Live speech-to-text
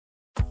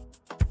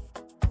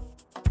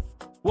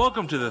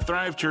Welcome to the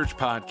Thrive Church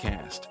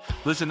Podcast.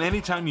 Listen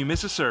anytime you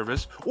miss a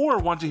service or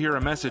want to hear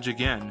a message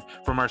again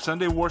from our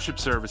Sunday worship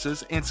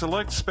services and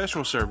select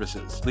special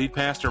services. Lead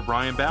Pastor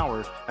Brian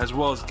Bauer, as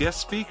well as guest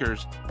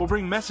speakers, will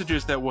bring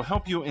messages that will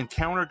help you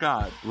encounter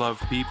God,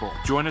 love people.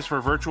 Join us for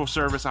virtual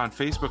service on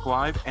Facebook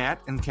Live at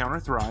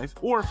Encounter Thrive,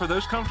 or for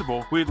those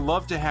comfortable, we'd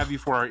love to have you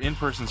for our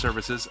in-person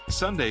services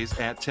Sundays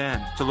at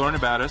 10. To learn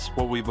about us,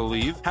 what we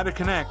believe, how to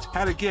connect,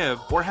 how to give,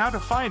 or how to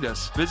find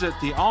us, visit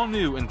the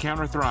all-new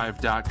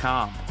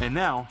EncounterThrive.com. And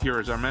now, here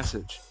is our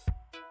message.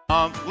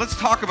 Let's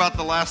talk about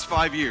the last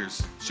 5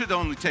 years. Should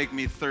only take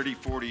me 30,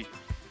 40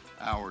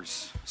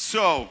 hours.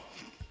 So,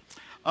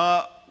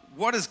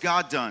 what has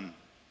God done?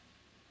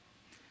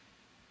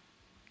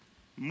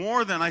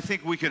 More than I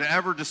think we could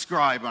ever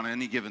describe on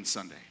any given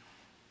Sunday.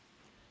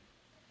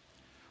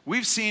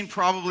 We've seen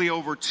probably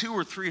over 200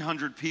 or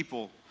 300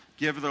 people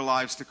give their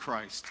lives to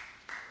Christ.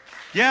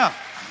 Yeah.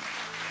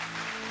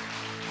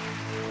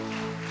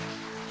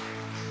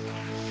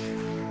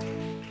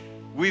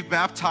 We've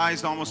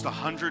baptized almost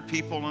 100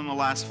 people in the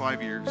last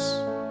 5 years.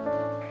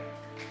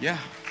 Yeah.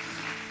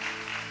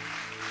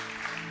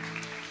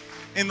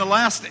 In the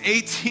last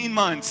 18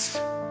 months,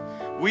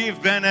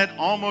 we've been at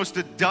almost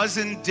a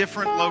dozen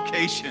different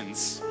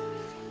locations.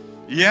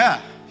 Yeah.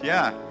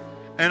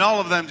 And all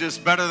of them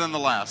just better than the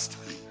last.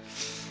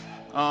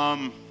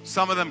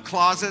 Some of them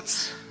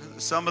closets,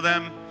 some of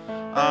them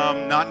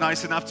not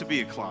nice enough to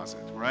be a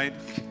closet, right?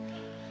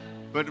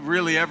 But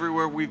really,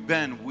 everywhere we've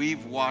been,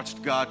 we've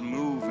watched God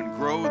move and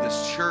grow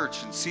this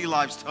church and see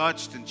lives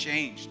touched and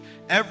changed.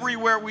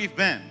 Everywhere we've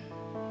been.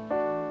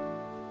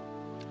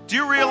 Do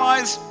you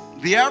realize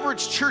the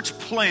average church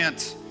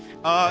plant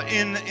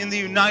in the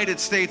United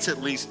States,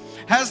 at least,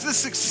 has the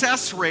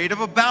success rate of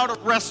about a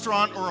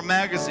restaurant or a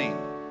magazine?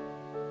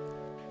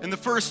 In the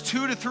first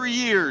 2 to 3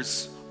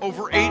 years,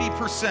 over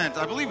 80%,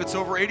 I believe it's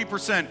over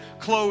 80%,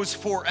 close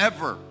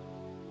forever.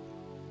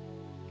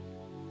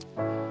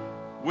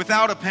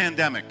 Without a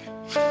pandemic.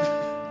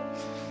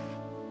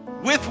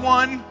 With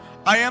one,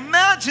 I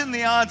imagine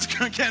the odds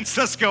against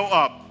us go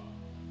up.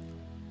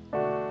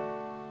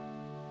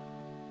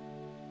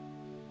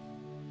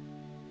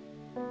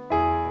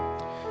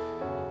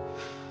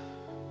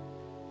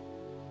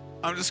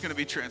 I'm just going to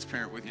be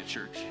transparent with you,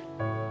 church.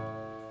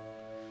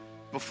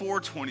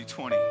 Before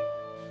 2020,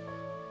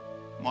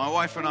 my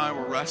wife and I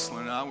were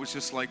wrestling, and I was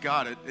just like,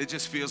 God, it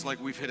just feels like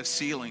we've hit a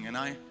ceiling, and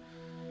I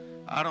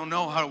don't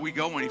know how we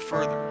go any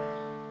further.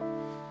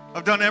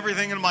 I've done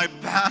everything in my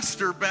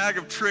master bag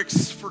of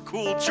tricks for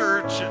cool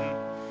church and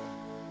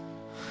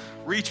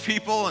reach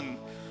people, and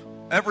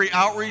every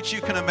outreach you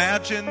can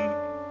imagine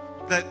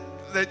that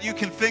you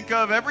can think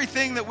of,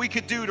 everything that we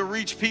could do to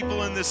reach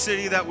people in this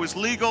city that was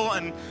legal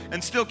and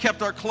still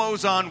kept our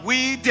clothes on.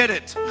 We did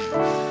it.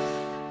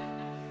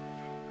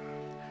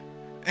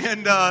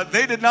 And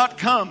they did not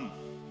come.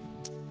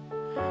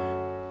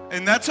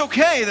 And that's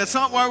okay. That's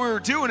not why we were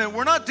doing it.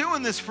 We're not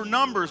doing this for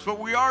numbers, but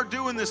we are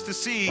doing this to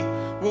see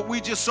what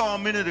we just saw a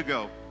minute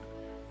ago.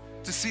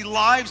 To see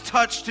lives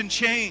touched and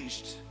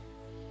changed.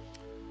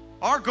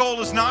 Our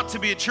goal is not to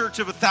be a church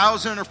of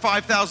 1,000 or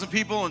 5,000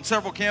 people on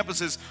several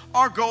campuses.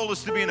 Our goal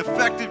is to be an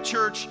effective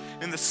church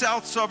in the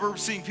south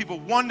suburbs, seeing people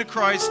won to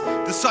Christ,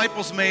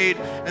 disciples made,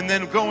 and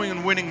then going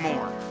and winning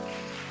more.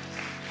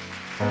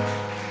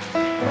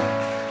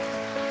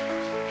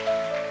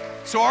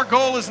 So our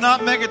goal is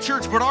not mega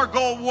church, but our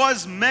goal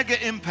was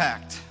mega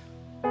impact.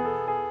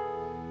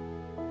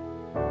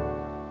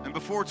 And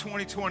before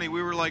 2020,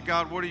 we were like,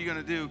 God, what are you going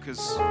to do?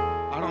 Because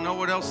I don't know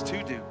what else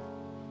to do.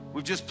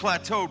 We've just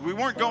plateaued. We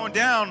weren't going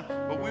down,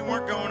 but we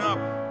weren't going up.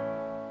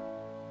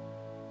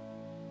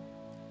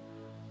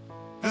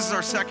 This is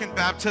our second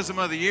baptism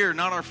of the year,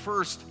 not our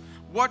first.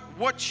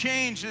 What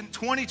changed? In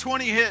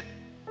 2020 hit.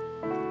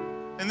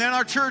 And then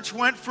our church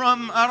went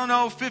from,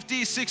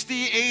 50,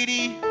 60,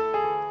 80...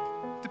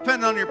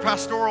 depending on your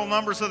pastoral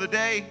numbers of the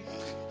day.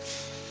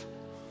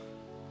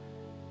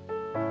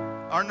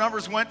 Our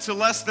numbers went to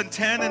less than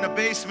 10 in a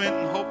basement,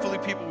 and hopefully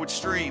people would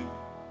stream.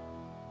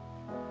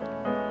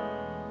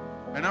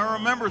 And I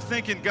remember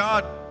thinking,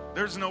 God,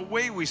 there's no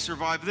way we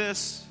survive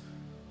this.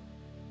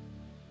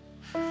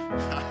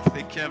 I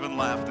think Kevin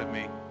laughed at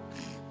me.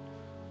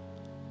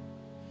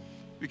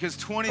 Because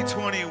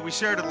 2020, we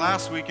shared it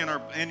last week in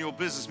our annual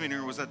business meeting,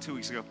 or was that 2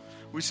 weeks ago?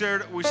 We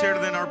shared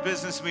it in our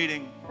business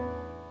meeting.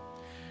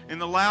 In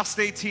the last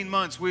 18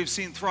 months, we've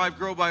seen Thrive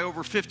grow by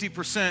over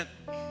 50%,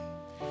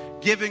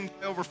 giving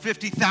over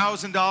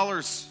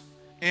 $50,000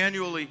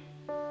 annually.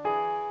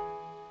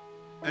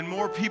 And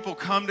more people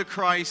come to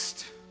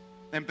Christ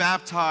and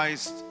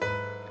baptized.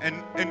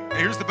 And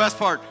here's the best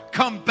part,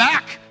 come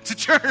back to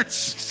church.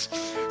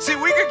 See,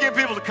 we could get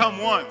people to come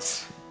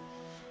once.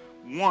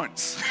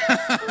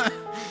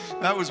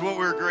 That was what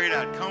we were great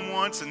at. Come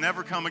once and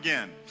never come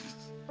again.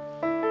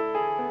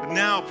 But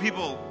now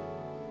people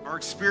are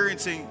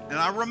experiencing, and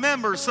I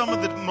remember some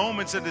of the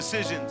moments and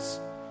decisions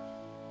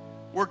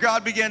where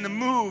God began to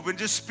move and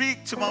just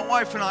speak to my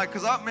wife and I,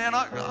 because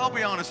I'll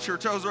be honest,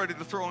 church, I was ready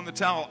to throw in the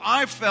towel.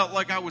 I felt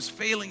like I was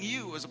failing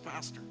you as a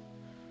pastor.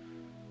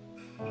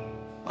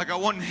 Like I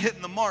wasn't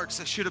hitting the marks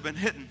I should have been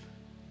hitting.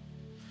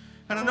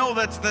 And I know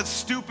that's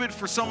stupid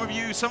for some of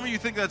you. Some of you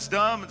think that's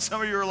dumb, and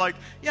some of you are like,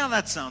 yeah,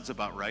 that sounds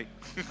about right.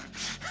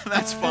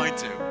 That's fine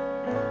too.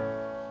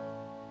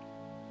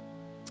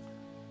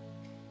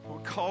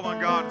 We called on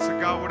God and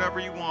said, God, whatever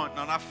you want.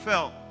 And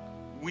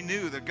we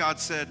knew that God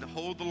said,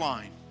 hold the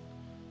line.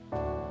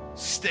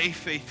 Stay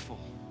faithful.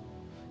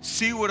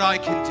 See what I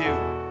can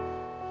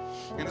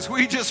do. And as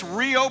we just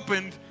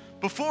reopened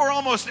before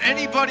almost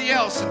anybody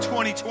else in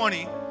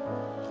 2020,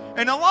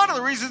 and a lot of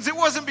the reasons, it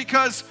wasn't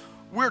because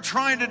we're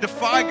trying to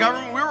defy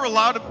government.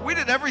 We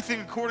did everything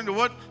according to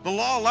what the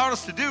law allowed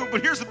us to do.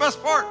 But here's the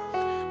best part.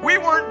 We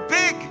weren't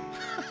big.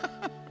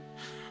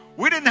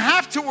 We didn't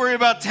have to worry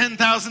about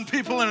 10,000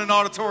 people in an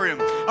auditorium.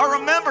 I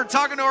remember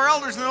talking to our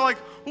elders, and they're like,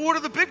 well, what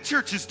are the big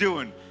churches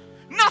doing?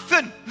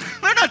 Nothing.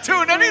 They're not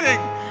doing anything.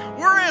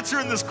 We're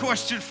answering this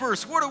question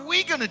first. What are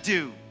we going to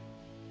do?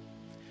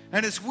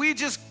 And as we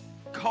just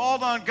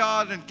called on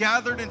God and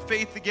gathered in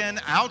faith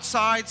again,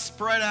 outside,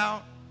 spread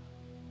out,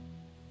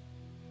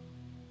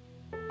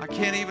 I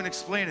can't even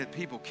explain it.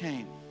 People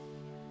came.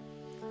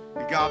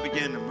 And God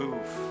began to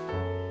move.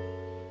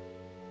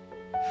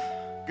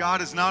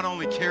 God has not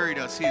only carried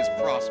us, He has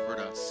prospered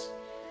us.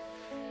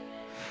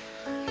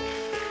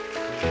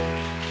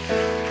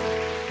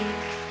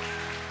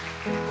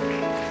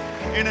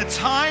 In a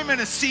time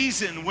and a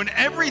season when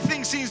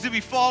everything seems to be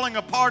falling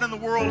apart in the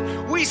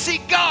world, we see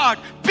God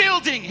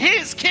building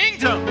His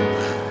kingdom.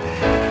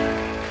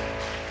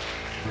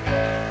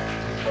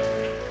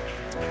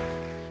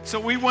 So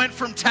we went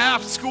from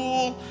Taft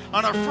School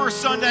on our first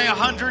Sunday,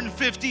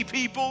 150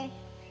 people,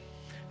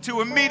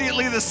 to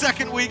immediately the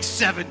second week,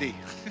 70.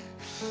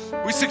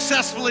 We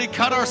successfully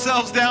cut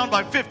ourselves down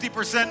by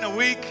 50% in a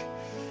week,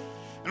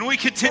 and we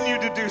continue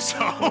to do so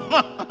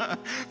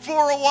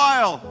for a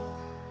while.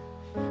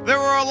 There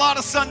were a lot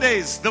of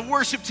Sundays. The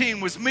worship team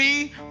was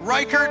me,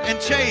 Reichert,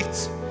 and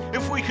Chase,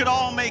 if we could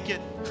all make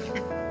it.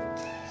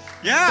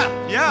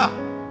 Yeah.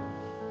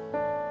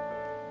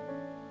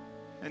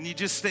 And you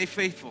just stay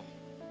faithful.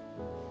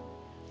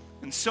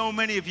 And so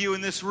many of you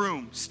in this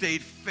room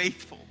stayed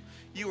faithful.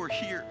 You are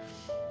here.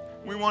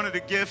 We wanted a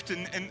gift,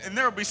 and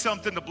there will be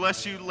something to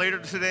bless you later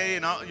today,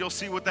 and you'll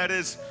see what that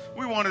is.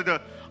 We wanted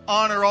to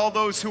honor all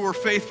those who were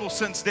faithful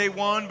since day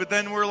one, but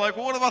then we're like,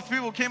 well, what about the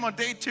people who came on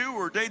day 2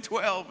 or day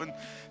 12? And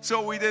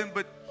so we didn't.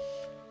 But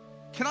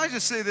can I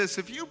just say this?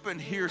 If you've been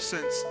here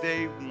since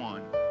day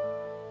 1,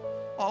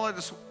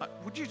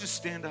 would you just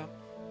stand up?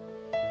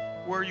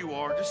 Where you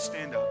are, just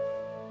stand up.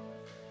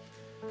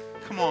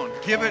 Come on,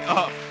 give it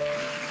up.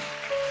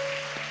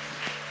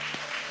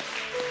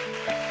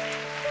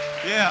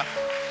 Yeah.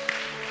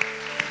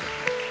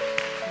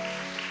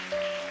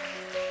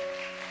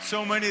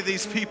 So many of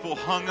these people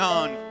hung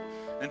on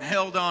and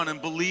held on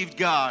and believed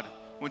God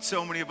when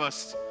so many of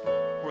us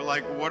were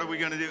like, what are we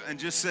going to do? And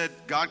just said,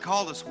 God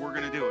called us, we're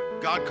going to do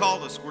it. God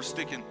called us, we're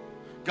sticking.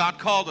 God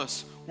called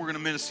us, we're going to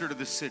minister to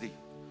this city.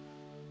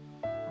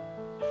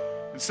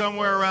 And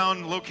somewhere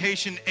around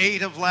location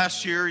 8 of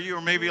last year, you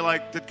were maybe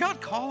like, did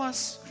God call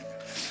us?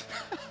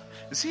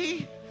 Is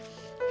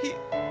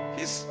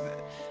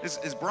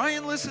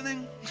Brian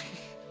listening?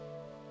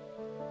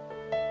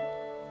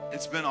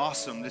 It's been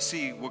awesome to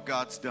see what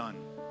God's done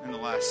in the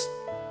last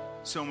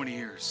so many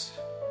years.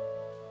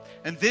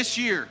 And this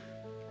year,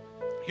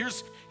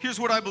 here's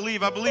what I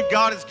believe. I believe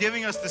God is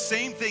giving us the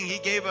same thing He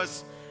gave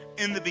us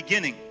in the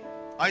beginning.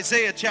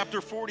 Isaiah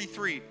chapter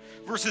 43,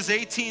 verses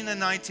 18 and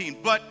 19.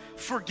 But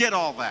forget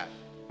all that.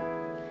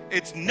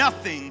 It's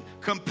nothing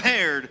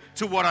compared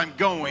to what I'm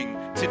going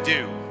to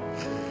do.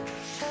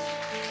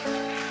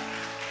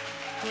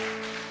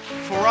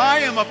 For I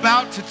am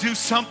about to do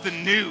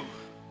something new.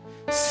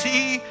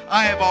 See,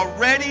 I have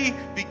already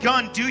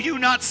begun. Do you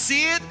not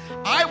see it?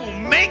 I will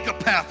make a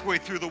pathway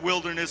through the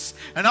wilderness,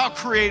 and I'll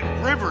create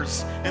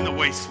rivers in the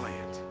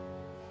wasteland.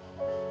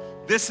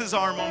 This is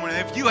our moment.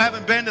 If you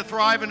haven't been to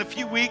Thrive in a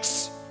few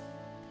weeks,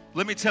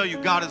 let me tell you,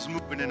 God is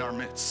moving in our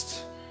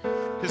midst.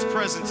 His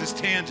presence is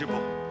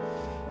tangible,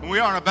 and we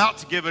aren't about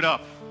to give it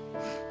up.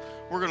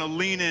 We're going to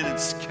lean in and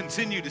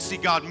continue to see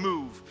God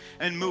move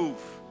and move.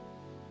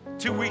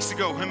 2 weeks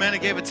ago,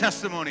 Jimena gave a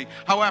testimony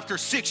how after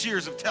 6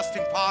 years of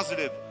testing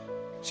positive,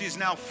 she is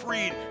now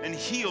freed and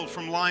healed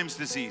from Lyme's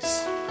disease.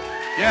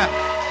 Yeah.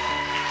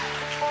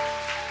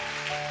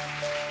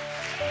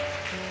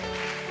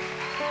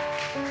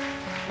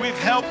 We've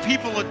helped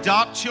people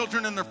adopt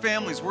children and their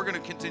families. We're going to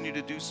continue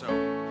to do so.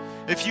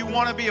 If you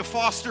want to be a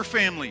foster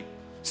family,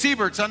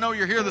 Seaberts, I know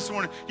you're here this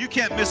morning. You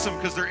can't miss them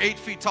because they're 8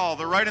 feet tall.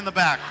 They're right in the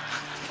back.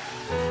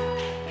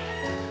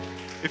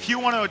 If you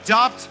want to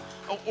adopt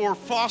or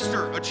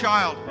foster a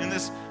child in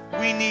this,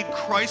 we need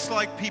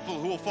Christ-like people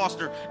who will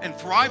foster, and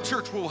Thrive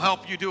Church will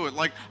help you do it.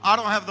 Like, I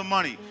don't have the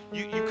money.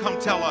 You come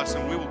tell us,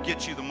 and we will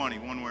get you the money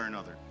one way or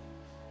another.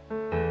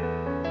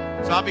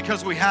 It's not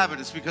because we have it.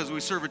 It's because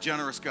we serve a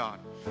generous God.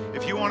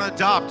 If you want to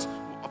adopt,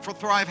 for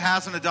Thrive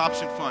has an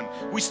adoption fund.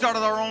 We started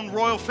our own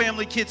Royal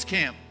Family Kids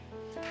Camp.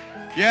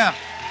 Yeah.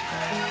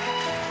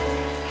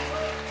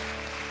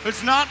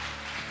 It's not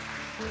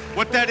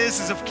What that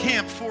is a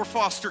camp for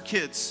foster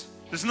kids.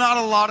 There's not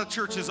a lot of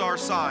churches our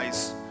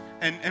size,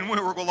 and we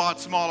were a lot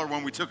smaller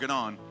when we took it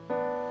on.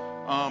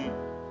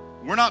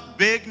 We're not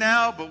big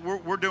now, but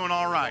we're doing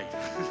all right.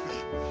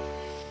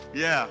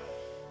 Yeah.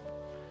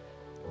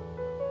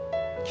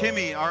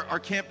 Kimmy, our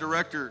camp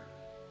director,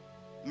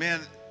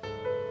 man,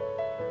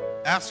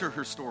 ask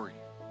her story,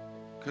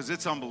 because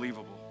it's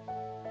unbelievable.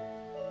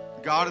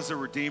 God is a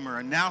redeemer,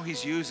 and now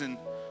he's using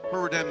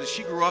her redemption.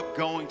 She grew up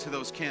going to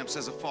those camps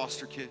as a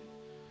foster kid.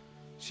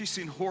 She's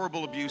seen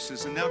horrible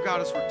abuses, and now God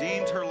has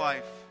redeemed her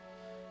life.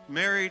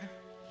 Married,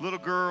 little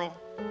girl,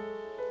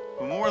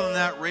 but more than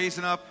that,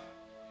 raising up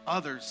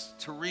others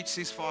to reach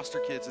these foster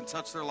kids and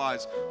touch their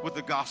lives with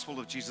the gospel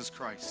of Jesus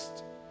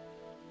Christ.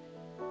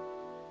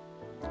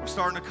 We're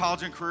starting a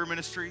college and career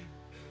ministry.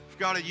 We've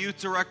got a youth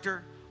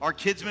director. Our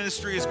kids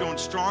ministry is going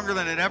stronger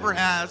than it ever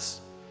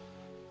has.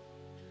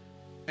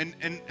 And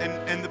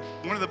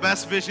one of the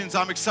best visions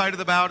I'm excited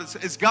about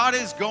is God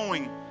is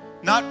going,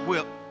 not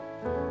will.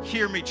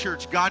 Hear me,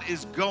 church. God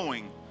is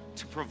going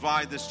to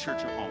provide this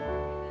church a home.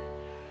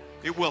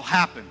 It will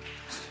happen.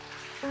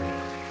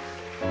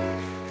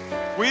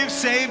 We've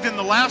saved, in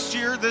the last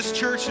year, this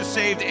church has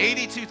saved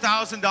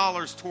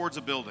 $82,000 towards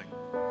a building.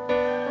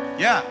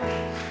 Yeah.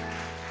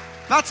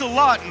 That's a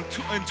lot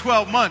in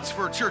 12 months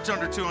for a church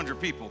under 200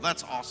 people.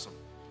 That's awesome.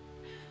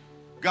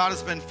 God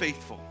has been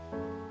faithful.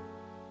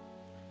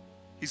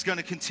 He's going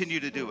to continue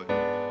to do it.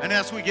 And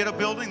as we get a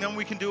building, then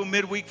we can do a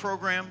midweek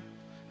program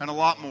and a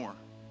lot more.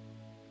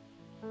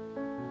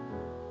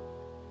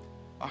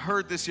 I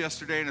heard this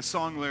yesterday in a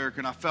song lyric,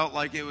 and I felt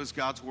like it was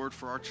God's word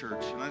for our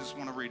church. And I just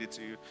want to read it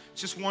to you.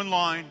 It's just one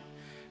line.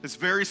 It's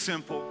very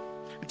simple.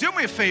 Do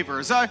me a favor.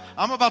 As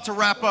I'm about to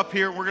wrap up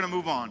here, and we're going to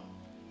move on.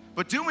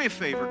 But do me a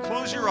favor.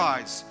 Close your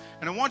eyes.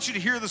 And I want you to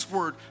hear this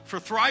word. For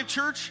Thrive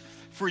Church,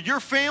 for your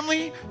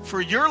family, for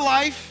your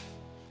life,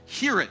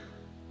 hear it.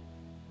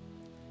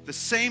 The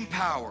same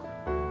power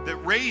that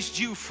raised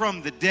you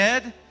from the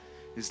dead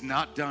is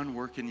not done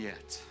working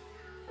yet.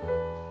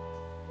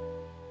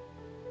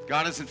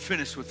 God isn't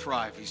finished with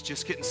Thrive. He's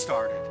just getting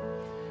started.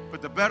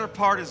 But the better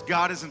part is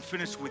God isn't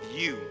finished with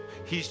you.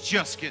 He's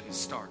just getting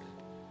started.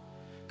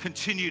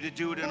 Continue to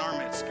do it in our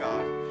midst,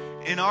 God,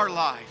 in our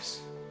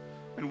lives.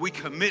 And we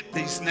commit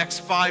these next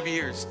 5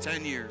 years,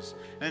 10 years,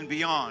 and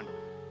beyond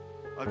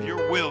of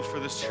your will for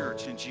this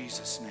church in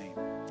Jesus' name.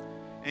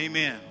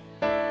 Amen.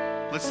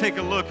 Let's take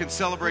a look and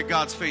celebrate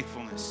God's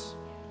faithfulness.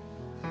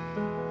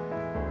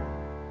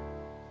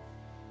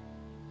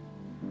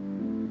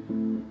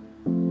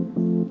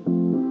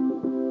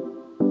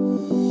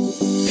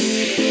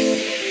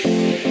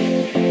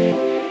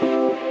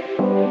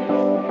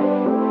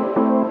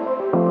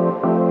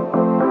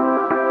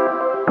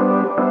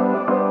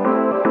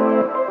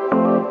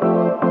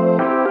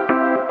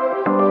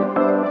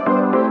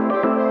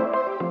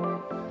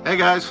 Hey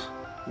guys,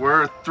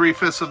 we're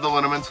 3/5 of the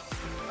Linnamans.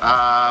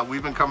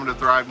 We've been coming to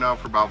Thrive now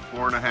for about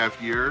 4.5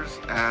 years,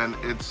 and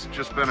it's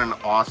just been an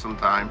awesome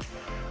time.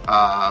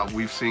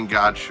 We've seen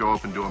God show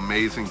up and do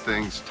amazing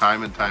things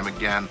time and time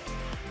again.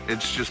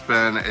 It's just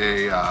been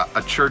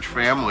a church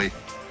family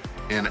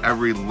in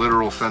every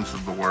literal sense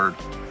of the word.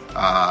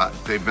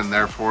 They've been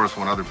there for us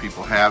when other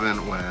people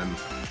haven't. When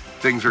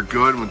things are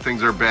good, when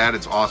things are bad,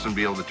 it's awesome to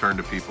be able to turn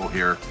to people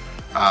here.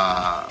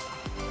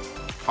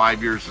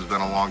 5 years has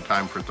been a long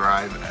time for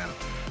Thrive, and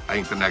I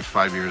think the next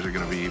 5 years are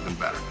going to be even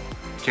better.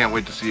 Can't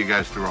wait to see you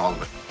guys through all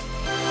of it.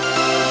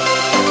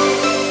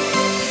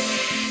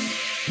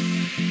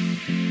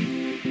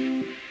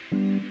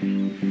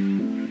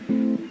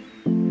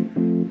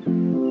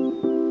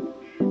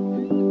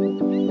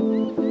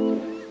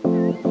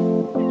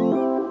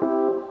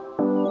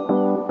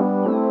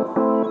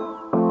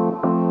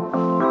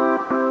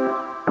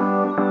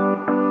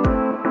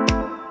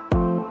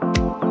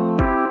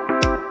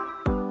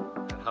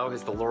 How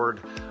has the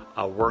Lord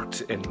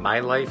worked in my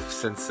life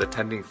since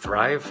attending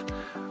Thrive?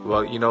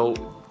 Well, you know,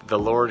 the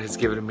Lord has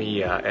given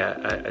me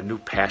a new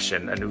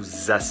passion, a new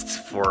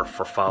zest for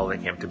following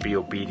Him, to be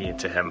obedient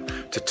to Him,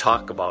 to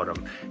talk about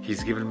Him.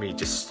 He's given me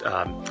just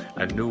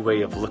a new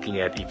way of looking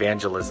at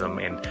evangelism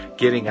and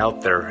getting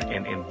out there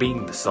and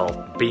being the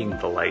salt, being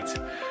the light.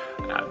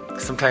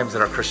 Sometimes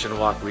in our Christian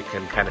walk, we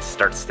can kind of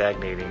start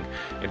stagnating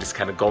and just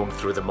kind of going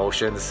through the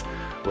motions.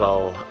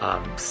 Well,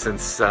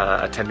 since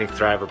attending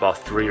Thrive about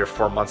 3 or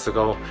 4 months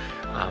ago,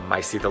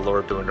 I see the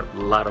Lord doing a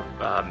lot of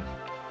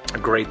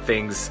great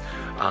things,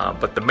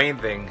 but the main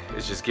thing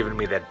is just giving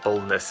me that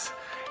boldness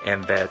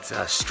and that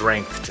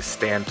strength to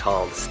stand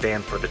tall, to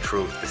stand for the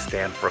truth, to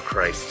stand for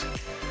Christ,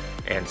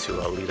 and to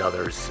lead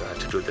others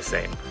to do the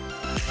same.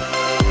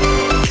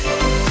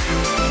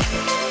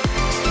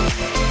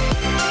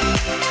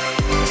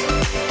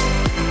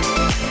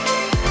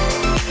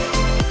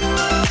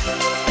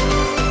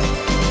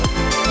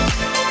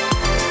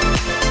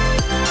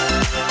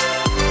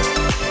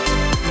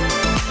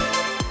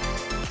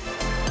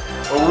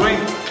 Well, when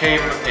we came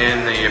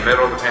in the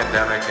middle of the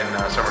pandemic in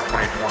summer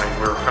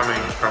 2020, we were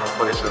coming from a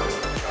place of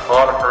a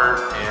lot of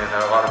hurt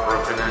and a lot of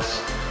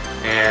brokenness.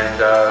 And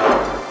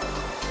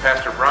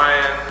Pastor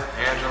Brian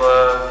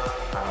Angela,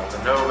 the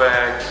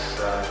Novaks,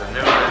 the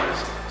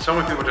Newmans. So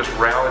many people just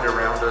rallied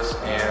around us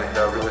and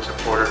really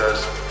supported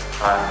us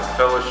in the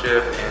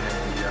fellowship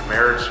and in the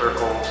marriage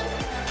circles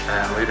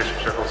and leadership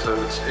circles. So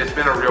it's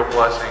been a real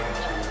blessing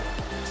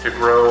to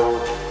grow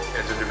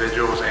as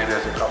individuals and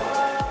as a couple.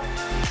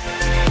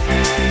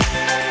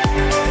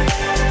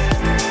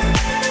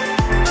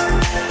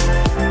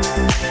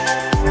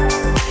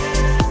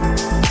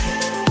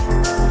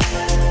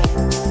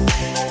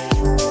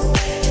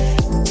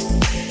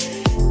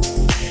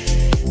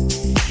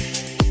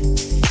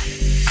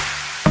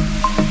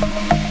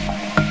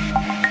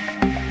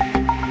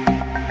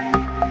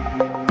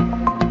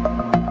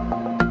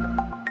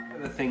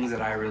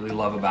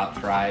 Love about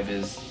Thrive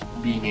is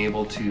being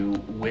able to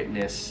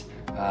witness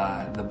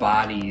the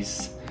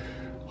body's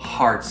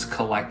hearts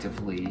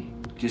collectively,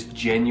 just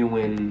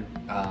genuinely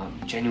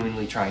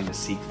trying to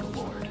seek the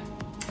Lord.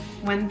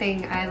 One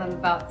thing I love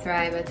about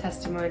Thrive, a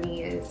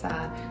testimony, is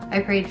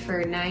I prayed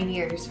for 9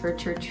 years for a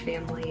church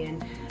family,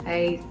 and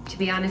to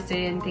be honest, I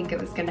didn't think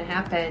it was going to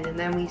happen, and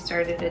then we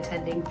started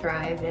attending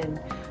Thrive, and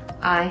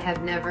I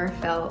have never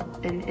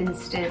felt an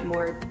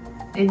more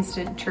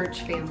instant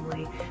church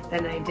family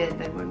than I did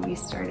than when we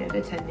started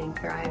attending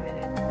Thrive.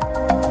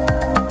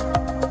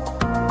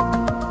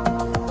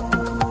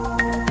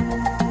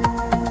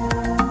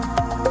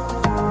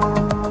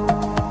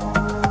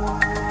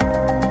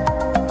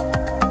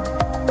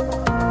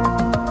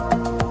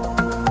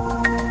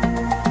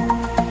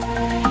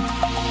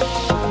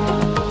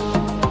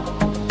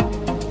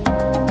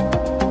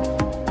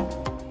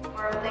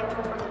 We're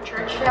thankful for the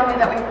church family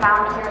that we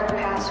found here in the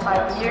past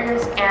 5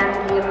 years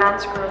and the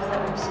immense growth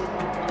that we've seen in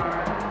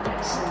our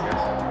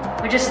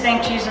lives. We just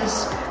thank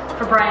Jesus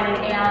for Brian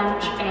and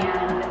Ange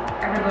and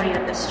everybody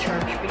at this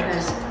church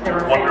because they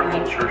were wonderful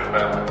family. church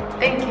family.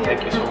 Thank you.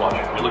 Thank you so much.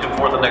 We're looking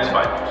forward to the next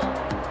 5 years.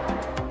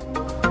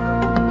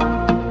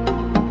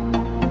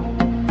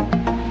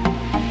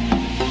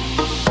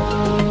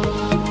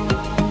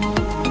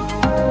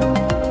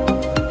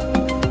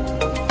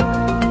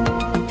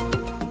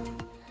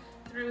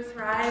 Through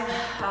Thrive,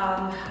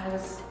 I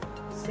was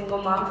a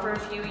single mom for a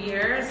few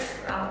years.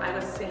 I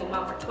was a single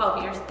mom for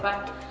 12 years,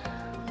 but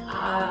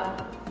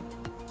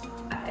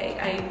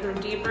I grew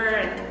deeper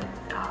and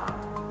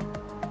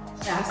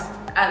asked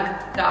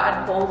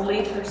God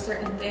boldly for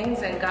certain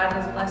things, and God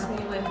has blessed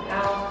me with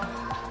now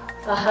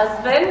a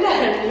husband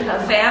and a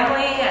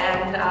family,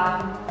 and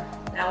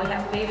now we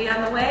have a baby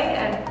on the way,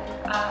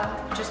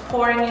 and just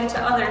pouring into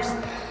others.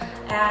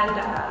 And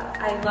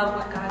I love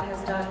what God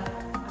has done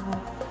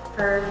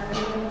for me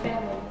and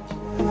family.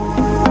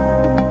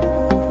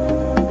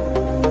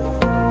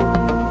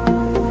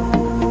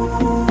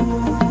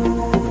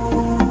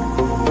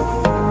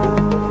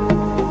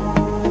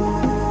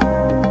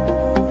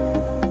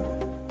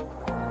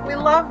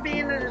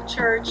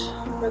 Church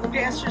where the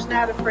pastor's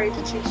not afraid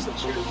to teach the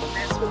truth, and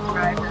that's what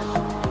Thrive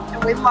is.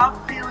 And we love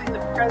feeling the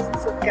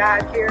presence of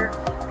God here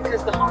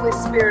because the Holy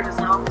Spirit is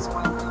always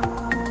welcome.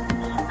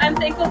 I'm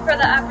thankful for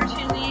the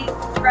opportunity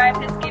Thrive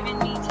has given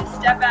me to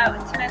step out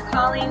into my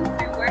calling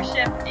through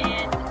worship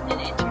and an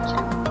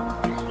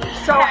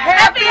internship. So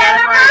happy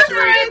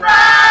anniversary,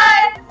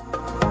 Thrive!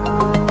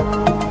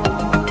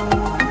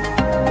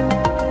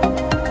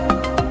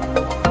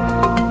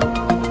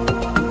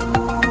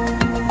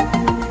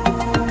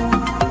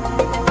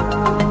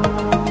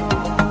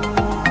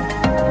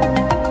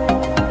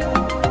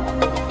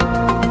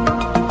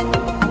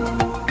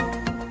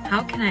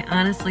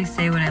 Honestly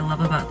say what I love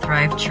about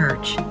Thrive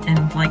Church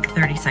in like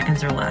 30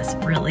 seconds or less.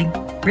 Really?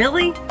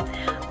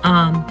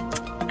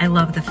 I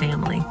love the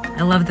family.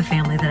 I love the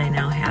family that I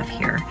now have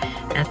here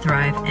at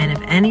Thrive. And if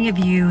any of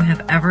you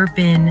have ever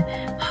been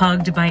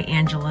hugged by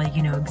Angela,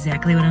 you know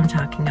exactly what I'm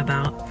talking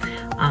about.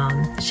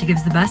 She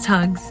gives the best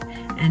hugs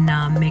and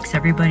makes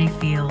everybody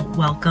feel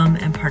welcome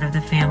and part of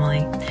the family.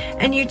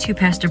 And you too,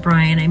 Pastor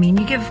Brian. I mean,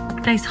 you give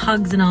nice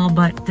hugs and all,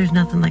 but there's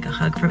nothing like a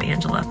hug from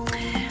Angela.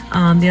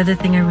 The other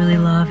thing I really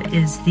love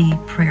is the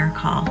prayer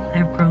call.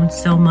 I've grown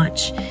so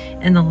much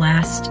in the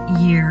last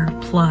year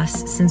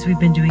plus since we've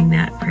been doing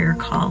that prayer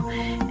call,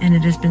 and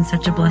it has been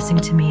such a blessing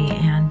to me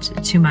and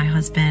to my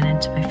husband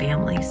and to my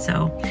family.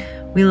 So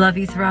we love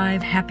you,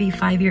 Thrive. Happy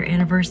 5-year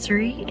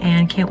anniversary,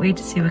 and can't wait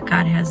to see what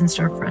God has in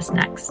store for us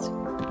next.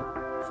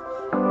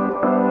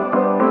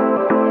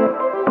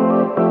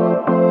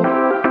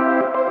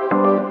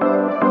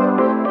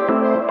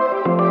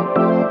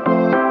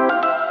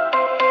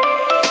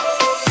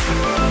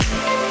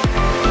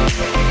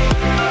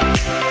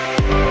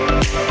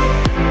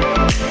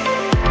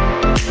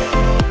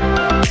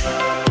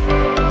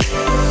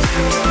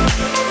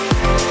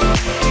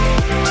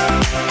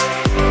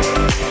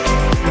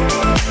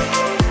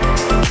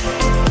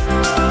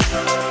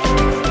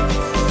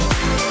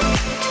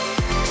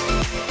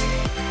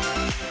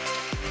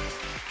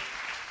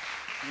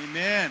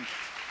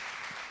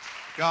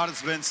 God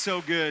has been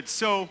so good.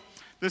 So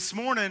this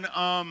morning,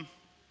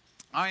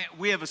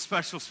 we have a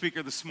special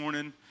speaker this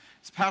morning.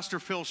 It's Pastor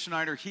Phil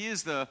Schneider. He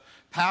is the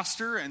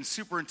pastor and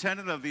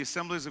superintendent of the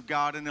Assemblies of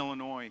God in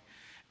Illinois.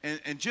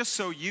 And just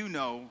so you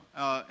know,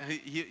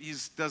 he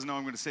doesn't know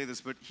I'm going to say this,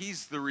 but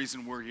he's the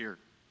reason we're here.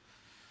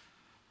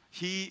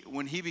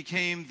 When he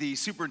became the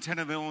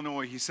superintendent of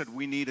Illinois, he said,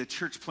 we need a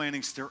church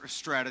planning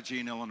strategy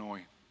in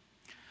Illinois.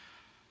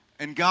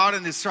 And God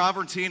in his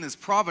sovereignty and his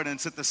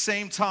providence at the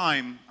same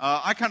time,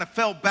 I kind of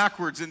fell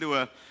backwards into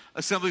a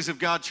Assemblies of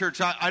God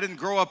church. I didn't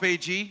grow up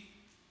AG,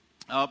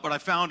 but I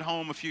found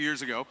home a few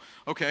years ago,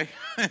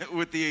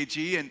 with the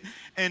AG.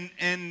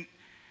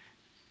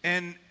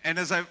 And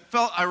as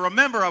I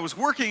remember I was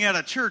working at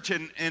a church,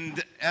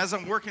 and as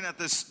I'm working at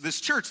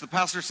this church, the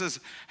pastor says,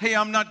 hey,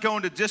 I'm not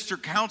going to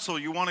district council.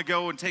 You want to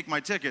go and take my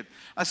ticket?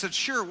 I said,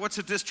 sure, what's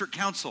a district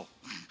council?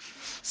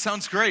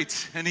 Sounds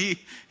great. And he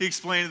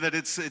explained that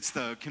it's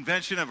the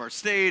convention of our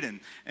state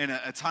and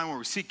a time where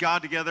we seek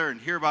God together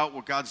and hear about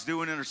what God's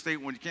doing in our state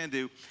and what he can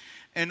do.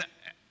 And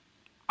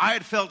I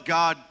had felt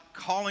God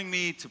calling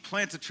me to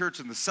plant a church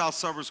in the south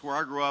suburbs where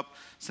I grew up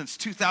since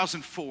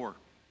 2004.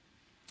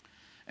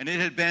 And it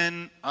had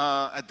been,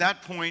 at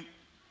that point,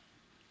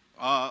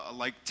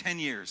 like 10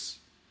 years.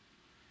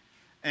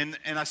 And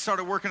I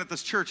started working at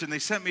this church, and they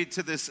sent me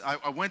to this.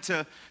 I went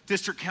to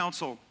district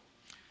council,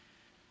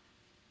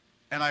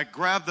 and I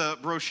grabbed the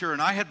brochure,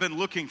 and I had been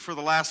looking for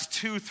the last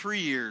 2-3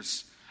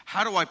 years.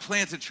 How do I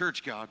plant a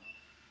church, God?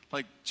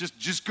 Like,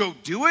 just go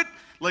do it?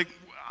 Like,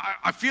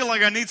 I feel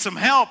like I need some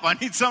help. I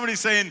need somebody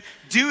saying,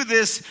 do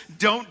this,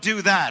 don't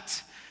do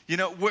that. You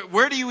know,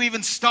 where do you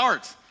even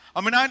start?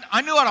 I mean,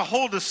 I knew how to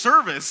hold a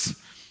service,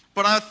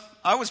 but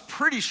I was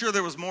pretty sure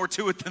there was more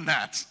to it than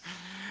that.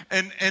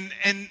 And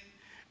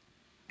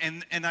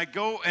I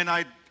go and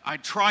I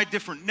tried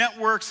different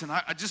networks, and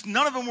I just,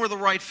 none of them were the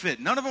right fit.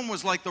 None of them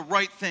was like the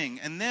right thing.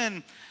 And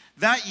then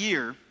that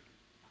year,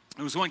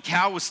 it was when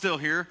Cal was still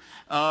here,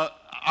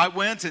 I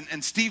went,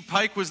 and Steve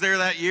Pike was there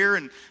that year,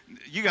 and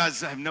you guys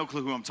have no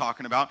clue who I'm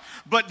talking about.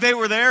 But they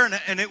were there,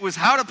 and it was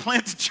how to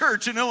plant a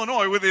church in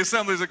Illinois with the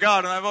Assemblies of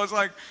God. And I was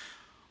like,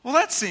 well,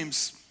 that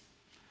seems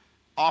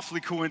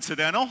awfully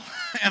coincidental.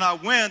 And I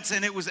went,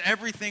 and it was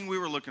everything we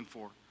were looking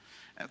for.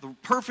 The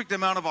perfect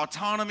amount of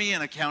autonomy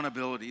and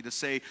accountability to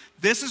say,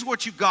 this is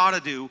what you got to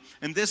do,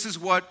 and this is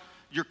what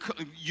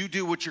you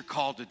do what you're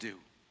called to do.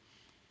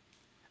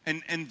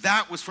 And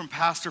that was from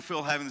Pastor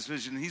Phil having this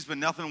vision. He's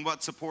been nothing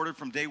but supportive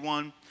from day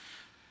one.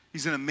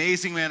 He's an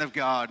amazing man of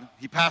God.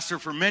 He pastored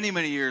for many,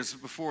 many years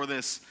before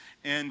this,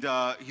 and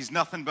he's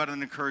nothing but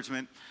an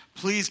encouragement.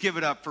 Please give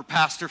it up for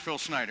Pastor Phil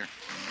Schneider.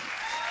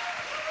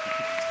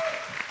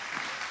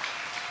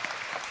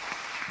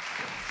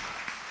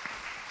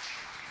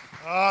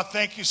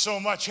 Thank you so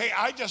much. Hey,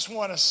 I just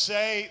want to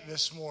say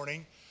this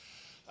morning,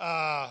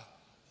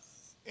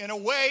 in a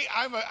way,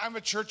 I'm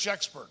a church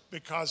expert,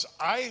 because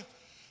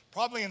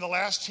probably in the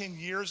last 10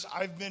 years,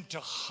 I've been to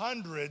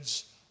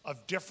hundreds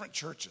of different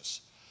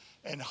churches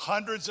and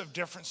hundreds of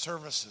different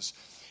services.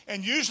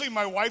 And usually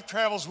my wife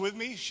travels with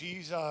me.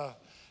 She's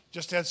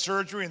just had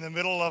surgery in the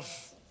middle of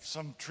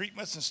some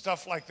treatments and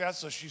stuff like that,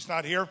 so she's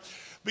not here.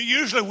 But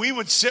usually we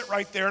would sit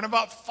right there, and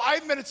about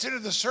 5 minutes into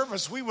the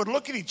service, we would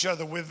look at each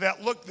other with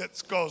that look that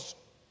goes.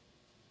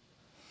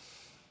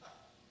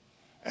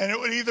 And it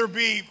would either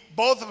be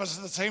both of us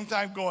at the same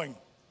time going,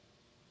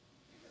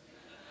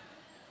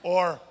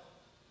 or,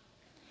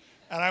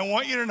 and I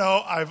want you to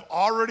know, I've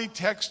already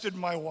texted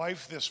my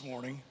wife this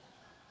morning.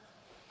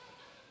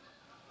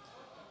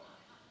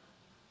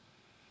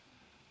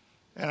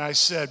 And I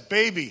said,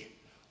 baby,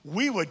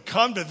 we would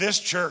come to this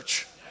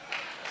church.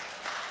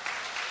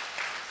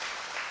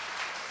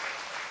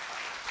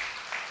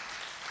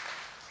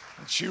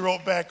 And she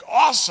wrote back,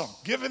 awesome,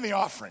 giving the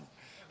offering.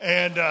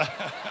 And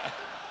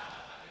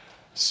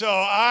so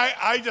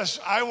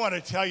I want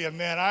to tell you,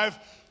 man, I've,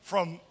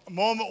 from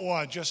moment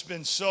one, just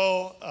been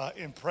so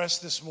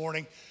impressed this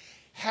morning.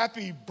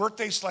 Happy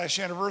birthday /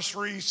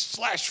 anniversary /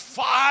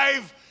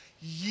 5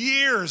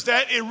 years.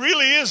 That, it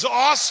really is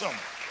awesome.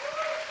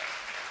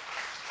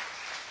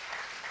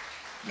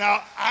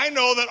 Now, I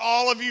know that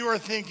all of you are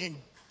thinking,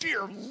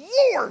 dear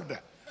Lord,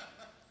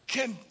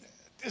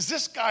 is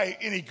this guy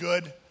any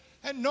good?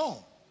 And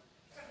no,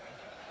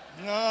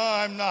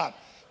 I'm not.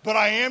 But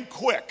I am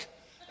quick.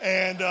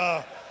 And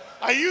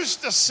I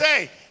used to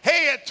say,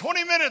 hey, at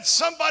 20 minutes,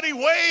 somebody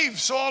wave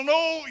so I'll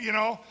know, you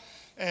know.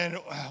 And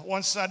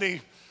one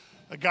Sunday,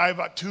 a guy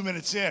about 2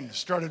 minutes in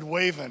started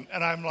waving.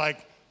 And I'm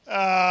like,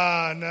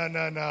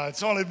 no.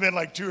 It's only been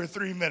like 2 or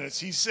 3 minutes.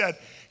 He said,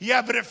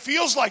 yeah, but it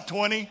feels like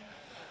 20.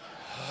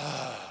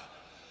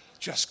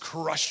 Just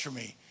crushed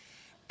me.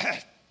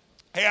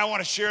 Hey, I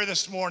want to share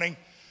this morning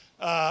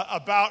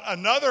about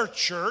another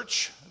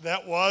church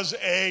that was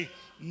a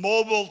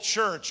mobile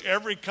church.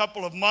 Every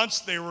couple of months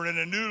they were in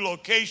a new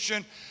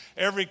location.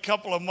 Every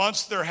couple of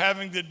months they're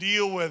having to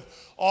deal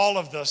with all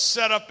of the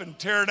setup and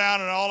tear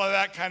down and all of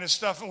that kind of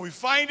stuff. And we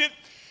find it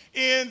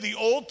in the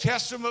Old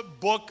Testament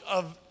book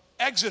of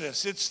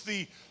Exodus. It's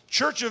the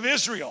Church of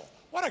Israel.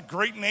 What a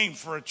great name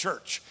for a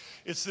church.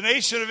 It's the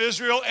nation of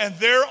Israel, and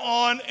they're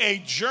on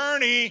a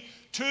journey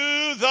to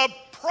the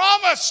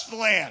promised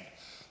land.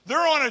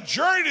 They're on a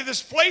journey to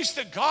this place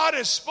that God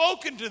has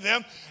spoken to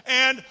them,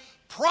 and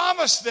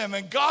promised them.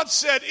 And God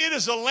said, it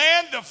is a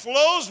land that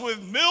flows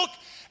with milk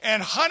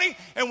and honey.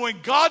 And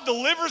when God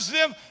delivers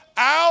them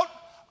out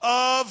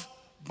of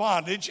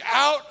bondage,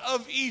 out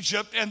of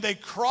Egypt, and they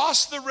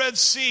cross the Red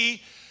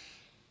Sea.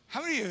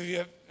 How many of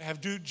you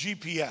have do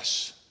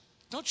GPS?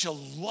 Don't you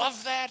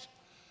love that?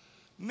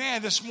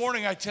 Man, this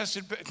morning I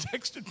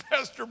texted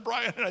Pastor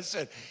Brian and I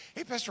said,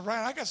 hey, Pastor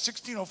Brian, I got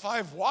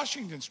 1605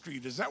 Washington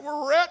Street. Is that where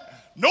we're at?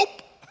 Nope.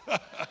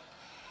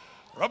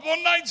 We're up on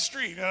 9th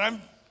Street.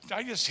 And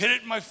I just hit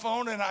it in my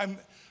phone and I'm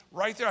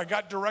right there. I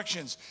got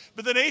directions.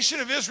 But the nation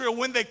of Israel,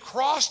 when they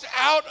crossed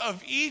out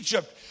of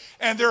Egypt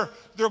and they're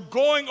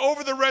going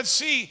over the Red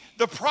Sea,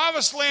 the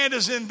promised land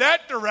is in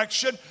that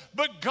direction,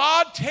 but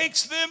God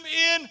takes them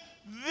in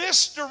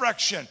this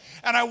direction.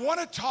 And I want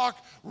to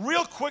talk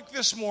real quick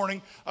this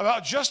morning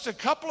about just a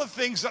couple of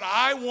things that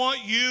I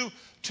want you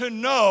to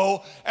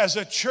know as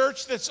a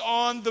church that's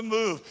on the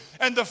move.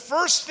 And the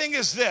first thing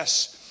is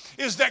this,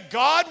 is that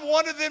God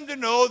wanted them to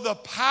know the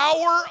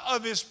power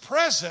of his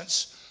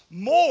presence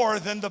more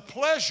than the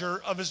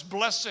pleasure of his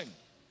blessing.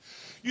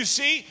 You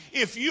see,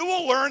 if you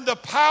will learn the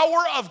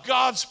power of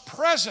God's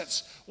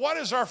presence, what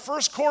is our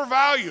first core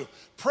value?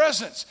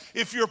 Presence.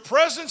 If your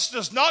presence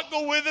does not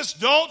go with us,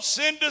 don't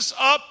send us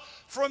up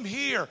from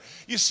here.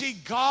 You see,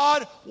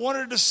 God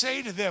wanted to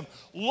say to them,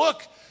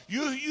 look,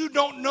 you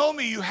don't know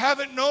me, you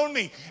haven't known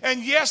me.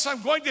 And yes,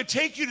 I'm going to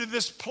take you to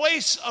this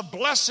place of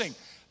blessing,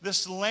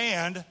 this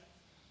land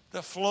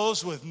that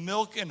flows with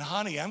milk and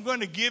honey. I'm going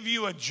to give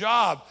you a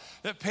job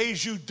that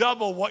pays you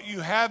double what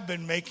you have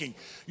been making.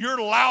 Your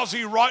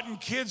lousy, rotten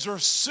kids are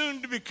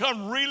soon to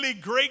become really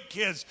great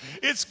kids.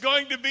 It's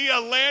going to be a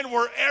land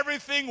where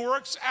everything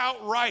works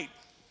out right.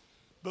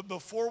 But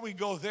before we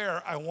go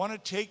there, I want to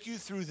take you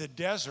through the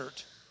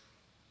desert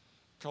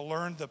to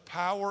learn the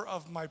power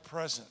of my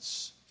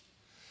presence.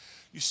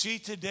 You see,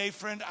 today,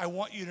 friend, I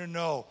want you to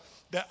know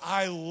that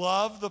I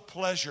love the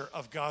pleasure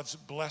of God's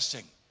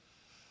blessing.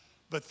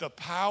 But the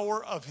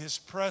power of his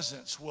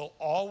presence will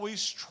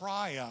always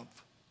triumph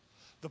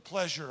the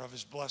pleasure of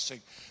his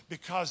blessing,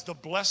 because the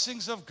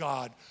blessings of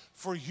God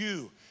for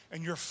you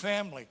and your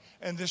family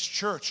and this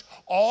church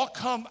all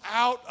come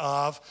out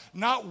of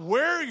not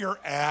where you're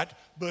at,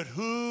 but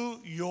who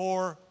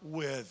you're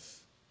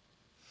with.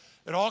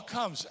 It all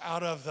comes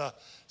out of the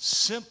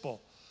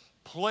simple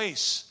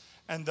place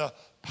and the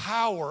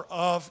power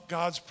of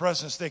God's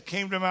presence. They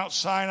came to Mount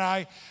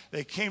Sinai,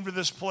 they came to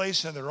this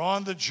place, and they're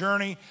on the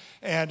journey,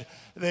 and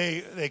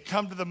they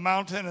come to the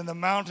mountain, and the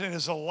mountain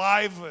is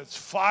alive. Its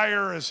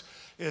fire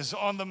is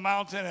on the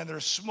mountain, and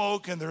there's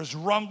smoke and there's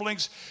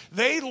rumblings.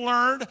 They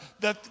learned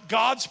that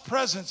God's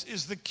presence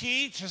is the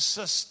key to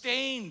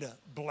sustained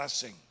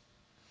blessing.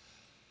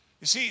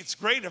 You see, it's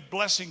great if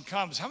blessing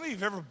comes. How many of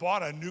you have ever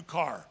bought a new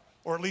car,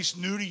 or at least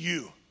new to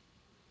you?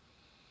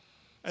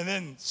 And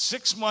then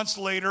 6 months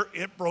later,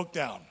 it broke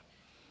down,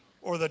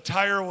 or the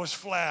tire was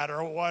flat,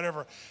 or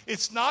whatever.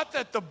 It's not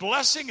that the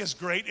blessing is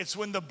great, it's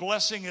when the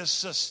blessing is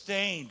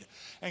sustained.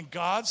 And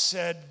God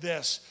said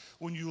this,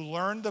 when you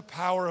learn the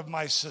power of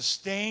my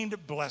sustained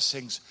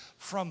blessings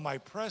from my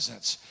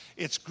presence,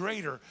 it's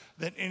greater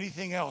than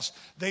anything else.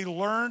 They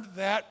learned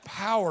that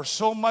power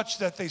so much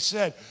that they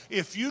said,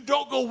 if you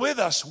don't go with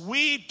us,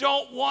 we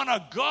don't want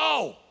to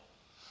go.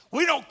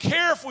 We don't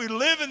care if we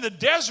live in the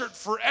desert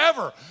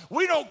forever.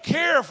 We don't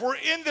care if we're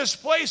in this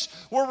place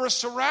where we're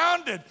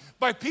surrounded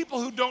by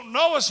people who don't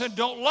know us and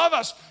don't love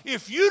us.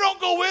 If you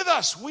don't go with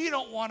us, we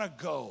don't want to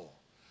go.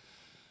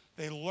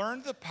 They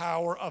learned the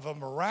power of a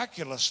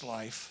miraculous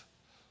life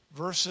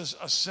versus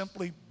a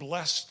simply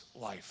blessed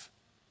life.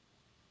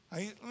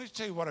 Let me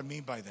tell you what I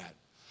mean by that.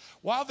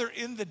 While they're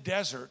in the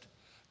desert,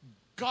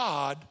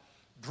 God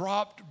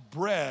dropped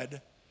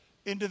bread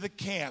into the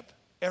camp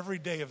every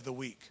day of the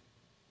week.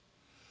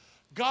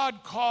 God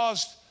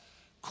caused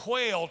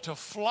quail to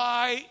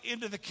fly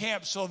into the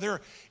camp, so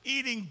they're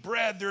eating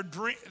bread,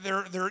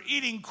 they're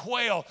eating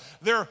quail,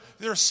 they're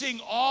seeing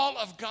all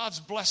of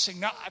God's blessing.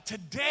 Now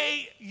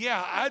today,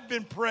 I've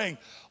been praying,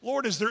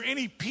 Lord, is there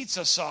any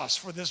pizza sauce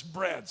for this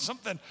bread?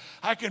 Something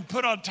I can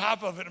put on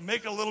top of it and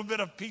make a little bit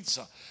of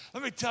pizza.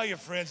 Let me tell you,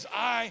 friends,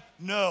 I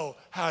know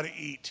how to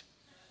eat.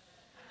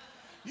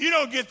 You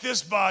don't get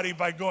this body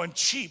by going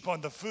cheap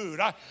on the food.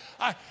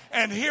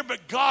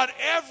 But God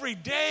every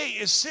day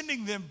is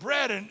sending them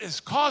bread and is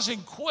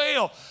causing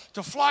quail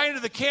to fly into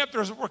the camp.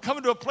 We're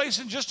coming to a place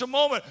in just a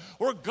moment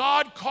where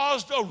God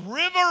caused a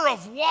river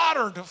of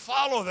water to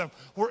follow them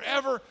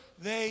wherever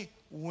they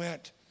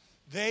went.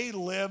 They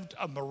lived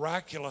a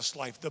miraculous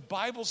life. The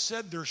Bible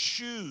said their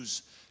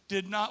shoes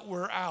did not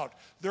wear out.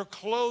 Their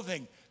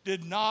clothing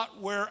did not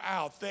wear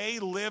out. They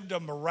lived a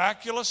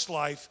miraculous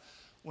life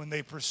when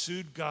they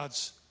pursued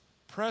God's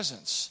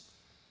presence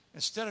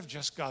instead of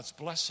just God's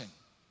blessing.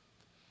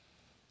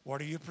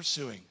 What are you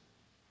pursuing?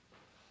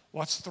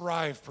 What's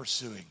Thrive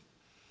pursuing?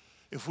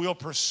 If we'll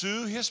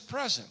pursue his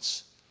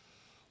presence,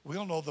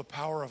 we'll know the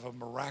power of a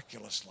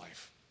miraculous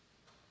life.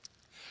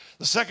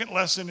 The second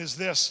lesson is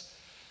this.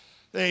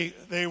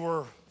 They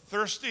were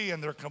thirsty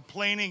and they're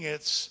complaining.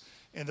 It's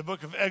in the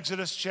book of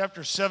Exodus,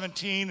 chapter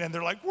 17, and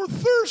they're like, we're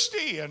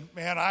thirsty. And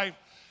man,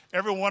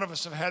 every one of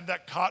us have had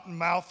that cotton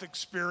mouth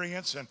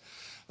experience, and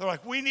they're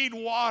like, we need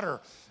water.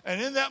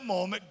 And in that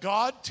moment,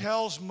 God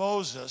tells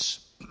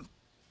Moses,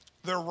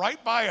 they're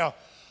right by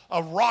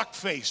a rock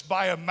face,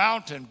 by a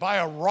mountain, by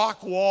a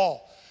rock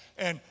wall.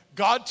 And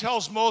God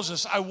tells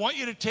Moses, I want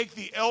you to take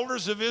the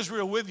elders of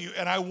Israel with you,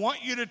 and I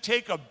want you to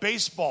take a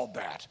baseball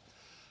bat.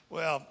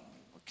 Well,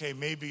 okay,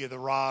 maybe the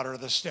rod or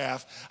the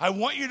staff. I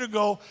want you to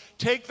go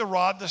take the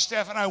rod, the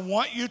staff, and I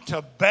want you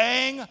to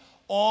bang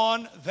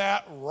on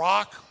that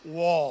rock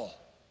wall.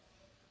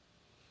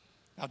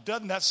 Now,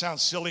 doesn't that sound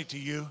silly to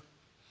you?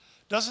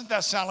 Doesn't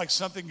that sound like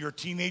something your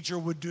teenager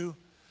would do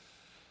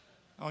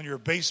on your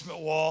basement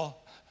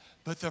wall?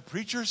 But the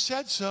preacher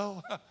said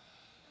so.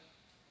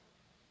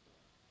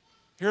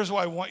 Here's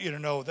what I want you to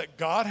know, that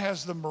God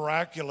has the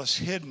miraculous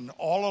hidden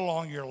all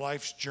along your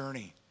life's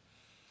journey.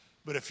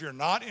 But if you're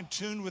not in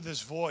tune with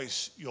his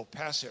voice, you'll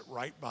pass it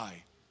right by.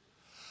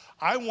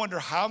 I wonder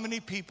how many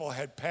people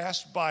had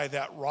passed by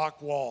that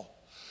rock wall.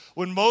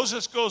 When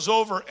Moses goes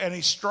over and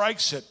he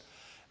strikes it,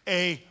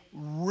 a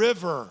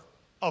river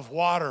of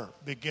water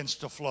begins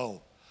to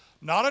flow.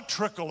 Not a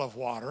trickle of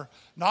water,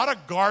 not a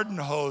garden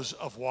hose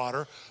of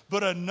water,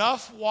 but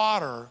enough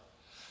water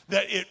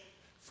that it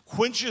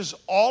quenches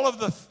all of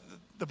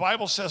the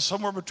Bible says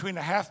somewhere between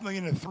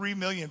 500,000 and 3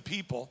 million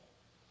people,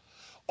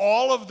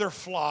 all of their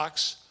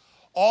flocks,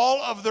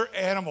 all of their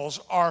animals,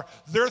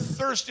 their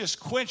thirst is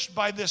quenched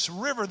by this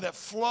river that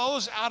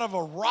flows out of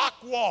a rock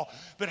wall.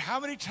 But how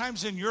many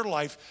times in your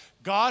life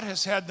God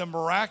has had the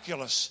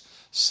miraculous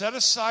set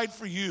aside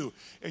for you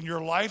in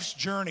your life's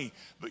journey,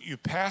 but you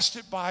passed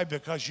it by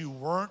because you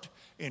weren't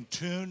in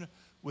tune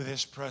with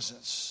his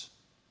presence?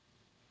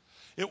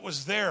 It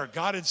was there.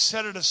 God had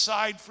set it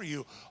aside for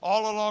you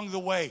all along the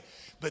way,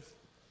 but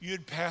you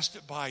had passed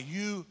it by.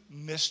 You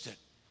missed it.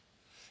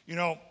 You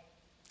know,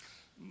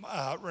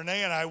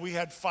 Renee and I, we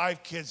had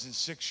 5 kids in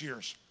 6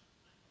 years.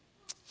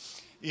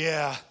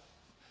 Yeah,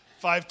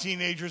 5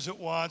 teenagers at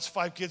once,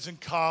 5 kids in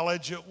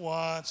college at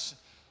once,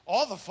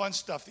 all the fun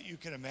stuff that you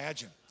can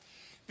imagine.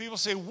 People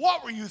say,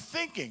 what were you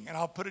thinking? And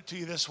I'll put it to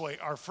you this way.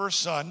 Our first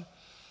son,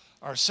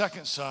 our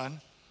second son,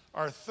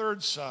 our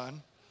third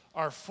son,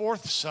 our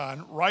fourth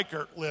son,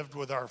 Reichert lived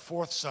with our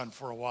fourth son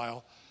for a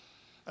while.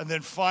 And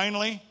then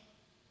finally,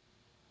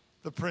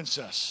 the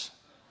princess.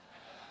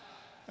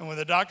 And when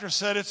the doctor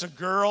said it's a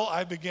girl,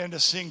 I began to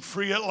sing,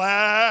 free at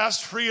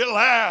last, free at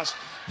last.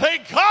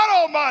 Thank God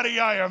Almighty,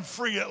 I am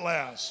free at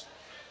last.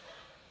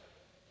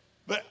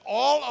 But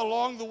all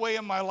along the way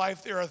in my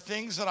life, there are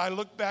things that I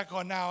look back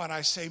on now and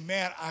I say,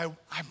 man,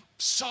 I'm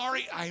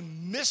sorry I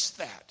missed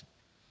that.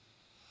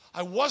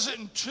 I wasn't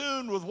in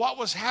tune with what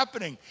was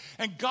happening.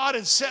 And God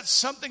had set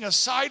something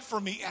aside for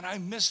me and I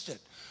missed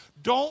it.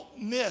 Don't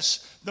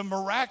miss the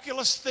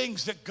miraculous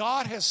things that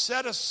God has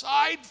set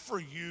aside for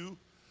you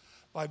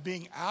by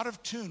being out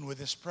of tune with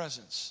his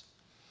presence.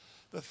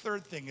 The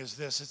third thing is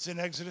this. It's in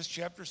Exodus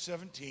chapter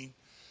 17.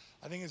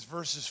 I think it's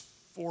verses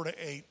 4 to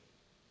 8.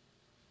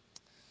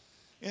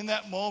 In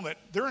that moment,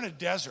 they're in a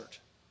desert.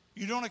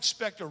 You don't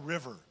expect a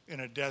river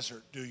in a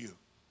desert, do you?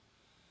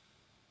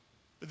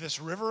 But this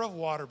river of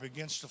water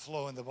begins to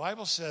flow, and the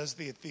Bible says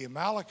that the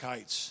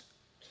Amalekites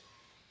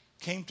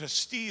came to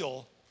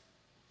steal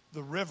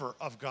the river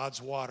of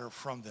God's water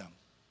from them.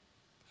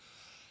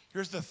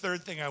 Here's the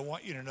third thing I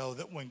want you to know,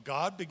 that when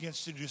God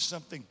begins to do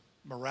something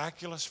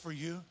miraculous for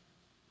you,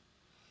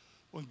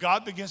 when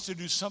God begins to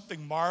do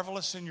something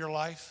marvelous in your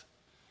life,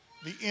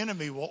 the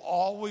enemy will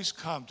always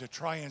come to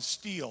try and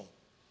steal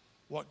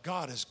what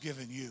God has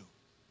given you,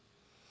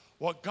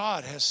 what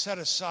God has set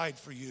aside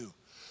for you.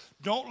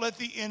 Don't let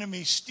the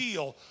enemy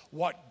steal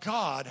what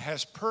God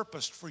has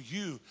purposed for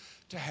you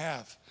to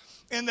have.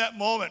 In that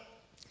moment,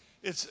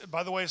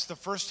 by the way, it's the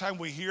first time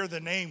we hear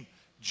the name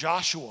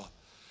Joshua.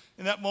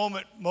 In that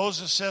moment,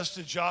 Moses says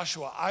to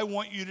Joshua, I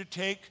want you to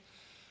take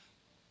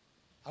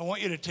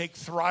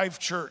Thrive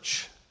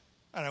Church,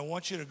 and I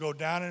want you to go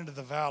down into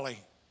the valley,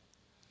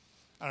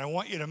 and I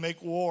want you to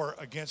make war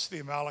against the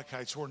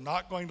Amalekites. We're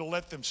not going to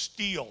let them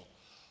steal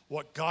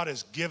what God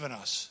has given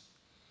us.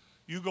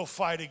 You go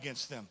fight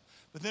against them.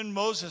 But then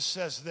Moses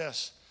says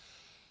this,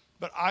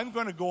 but I'm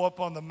going to go up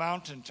on the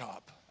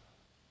mountaintop.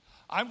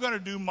 I'm going to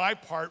do my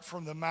part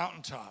from the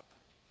mountaintop.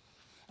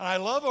 And I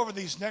love over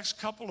these next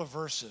couple of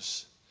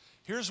verses,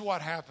 here's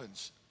what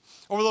happens.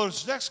 Over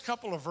those next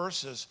couple of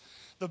verses,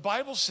 the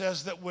Bible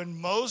says that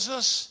when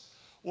Moses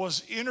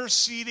was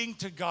interceding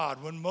to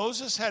God, when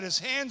Moses had his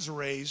hands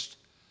raised,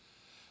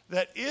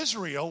 that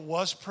Israel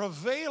was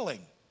prevailing.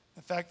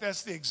 In fact,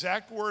 that's the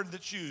exact word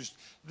that's used.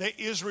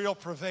 Israel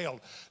prevailed.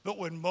 But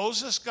when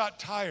Moses got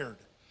tired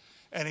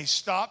and he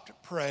stopped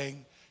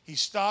praying, he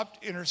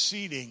stopped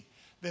interceding,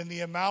 then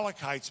the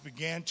Amalekites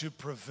began to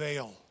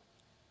prevail.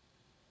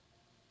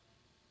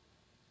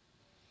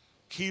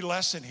 Key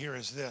lesson here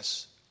is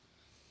this.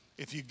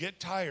 If you get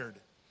tired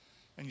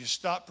and you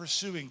stop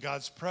pursuing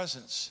God's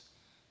presence,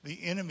 the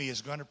enemy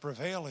is going to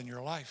prevail in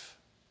your life.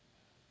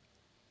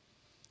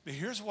 But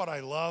here's what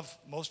I love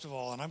most of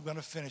all, and I'm going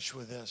to finish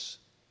with this.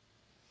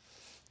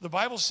 The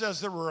Bible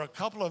says there were a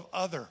couple of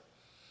other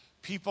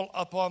people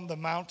up on the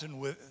mountain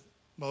with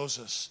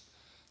Moses.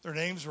 Their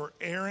names were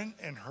Aaron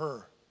and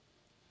Hur.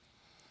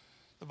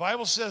 The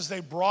Bible says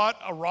they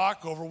brought a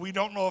rock over. We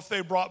don't know if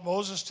they brought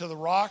Moses to the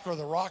rock or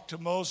the rock to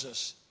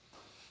Moses.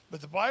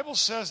 But the Bible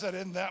says that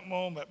in that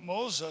moment,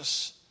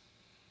 Moses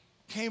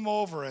came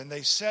over and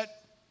they set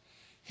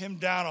him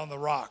down on the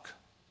rock.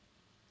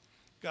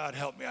 God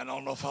help me, I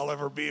don't know if I'll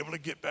ever be able to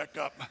get back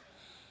up.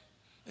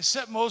 They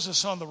set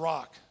Moses on the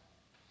rock.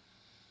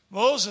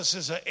 Moses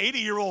is an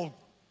 80-year-old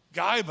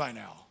guy by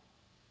now.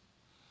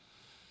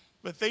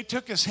 But they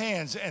took his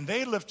hands and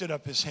they lifted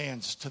up his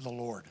hands to the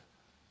Lord.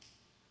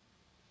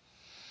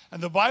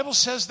 And the Bible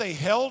says they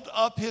held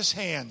up his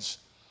hands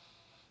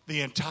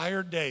the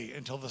entire day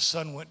until the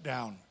sun went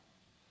down.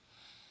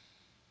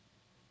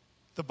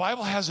 The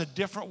Bible has a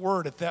different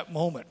word at that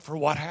moment for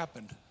what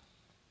happened.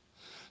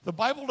 The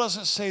Bible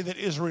doesn't say that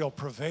Israel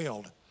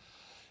prevailed.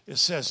 It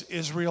says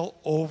Israel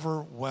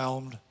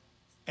overwhelmed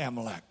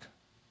Amalek.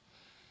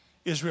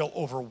 Israel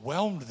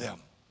overwhelmed them.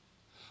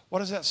 What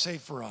does that say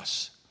for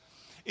us?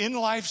 In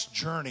life's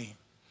journey,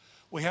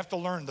 we have to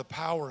learn the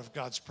power of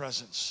God's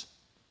presence.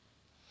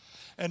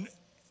 And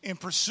in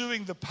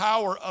pursuing the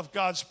power of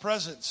God's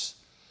presence,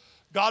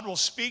 God will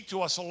speak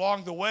to us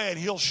along the way, and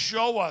he'll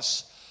show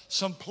us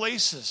some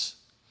places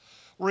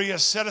where he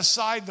has set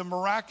aside the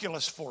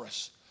miraculous for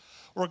us.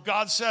 Where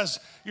God says,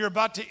 you're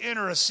about to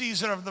enter a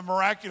season of the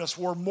miraculous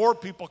where more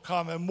people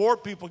come and more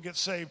people get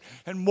saved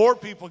and more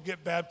people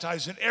get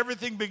baptized and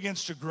everything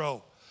begins to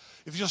grow.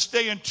 If you'll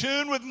stay in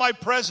tune with my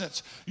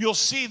presence, you'll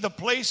see the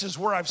places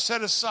where I've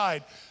set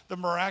aside the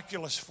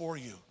miraculous for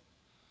you.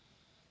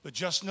 But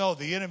just know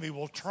the enemy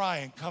will try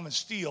and come and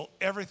steal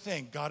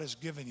everything God has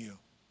given you.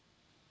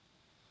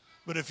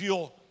 But if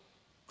you'll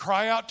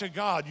cry out to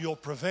God, you'll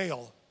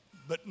prevail.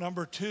 But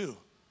number two,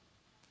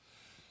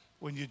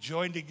 when you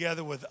join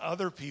together with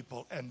other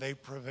people and they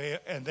prevail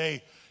and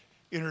they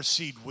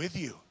intercede with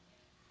you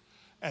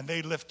and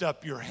they lift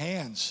up your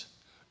hands,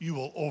 you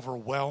will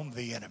overwhelm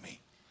the enemy.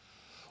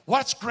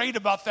 What's great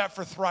about that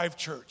for Thrive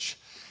Church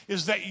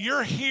is that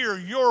you're here,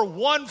 you're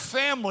one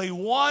family,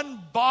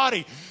 one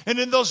body. And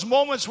in those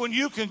moments when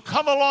you can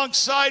come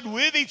alongside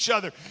with each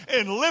other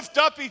and lift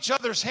up each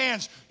other's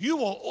hands, you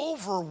will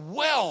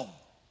overwhelm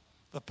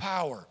the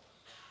power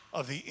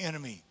of the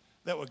enemy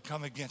that would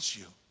come against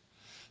you.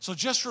 So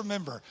just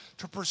remember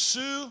to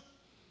pursue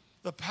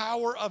the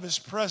power of his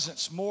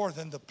presence more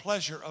than the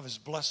pleasure of his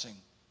blessing.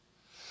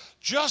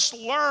 Just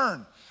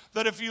learn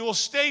that if you will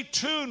stay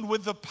tuned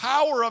with the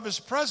power of his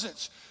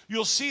presence,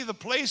 you'll see the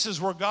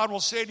places where God will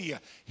say to you,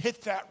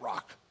 hit that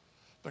rock,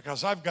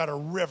 because I've got a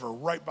river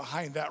right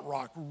behind that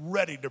rock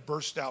ready to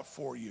burst out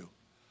for you.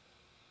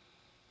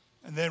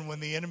 And then when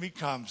the enemy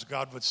comes,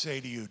 God would say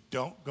to you,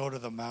 don't go to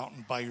the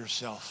mountain by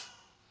yourself.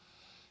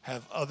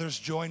 Have others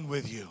join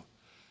with you,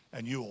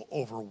 and you will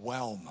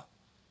overwhelm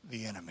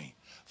the enemy.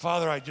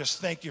 Father, I just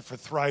thank you for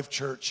Thrive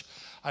Church.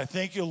 I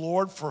thank you,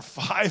 Lord, for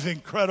 5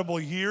 incredible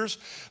years.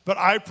 But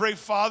I pray,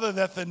 Father,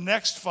 that the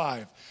next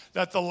 5,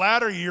 that the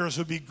latter years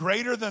would be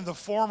greater than the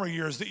former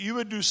years, that you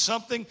would do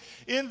something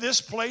in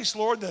this place,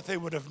 Lord, that they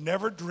would have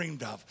never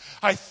dreamed of.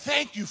 I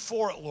thank you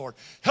for it, Lord.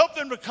 Help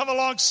them to come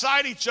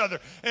alongside each other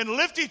and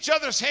lift each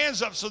other's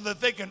hands up so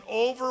that they can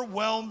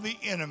overwhelm the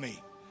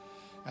enemy.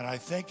 And I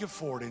thank you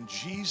for it in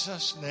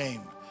Jesus'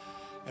 name.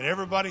 And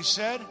everybody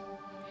said,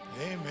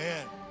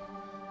 amen.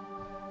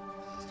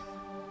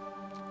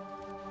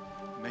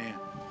 Man,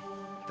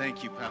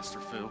 thank you, Pastor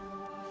Phil.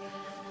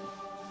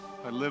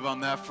 I live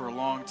on that for a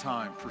long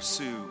time.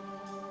 Pursue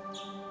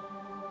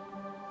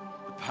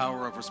the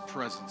power of his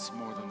presence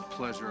more than the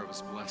pleasure of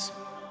his blessing.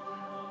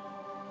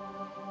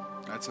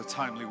 That's a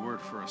timely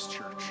word for us,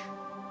 church.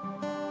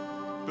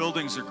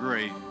 Buildings are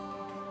great.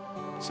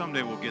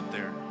 Someday we'll get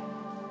there.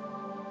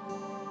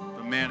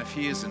 But man, if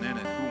he isn't in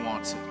it, who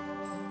wants it?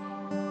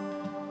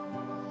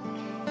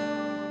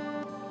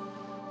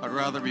 I'd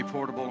rather be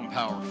portable and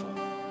powerful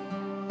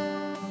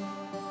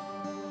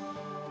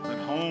than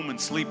home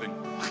and sleeping.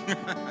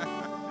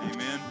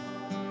 Amen.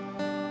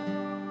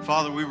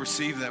 Father, we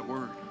receive that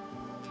word.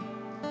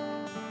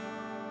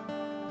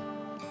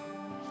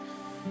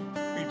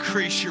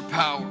 Increase your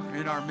power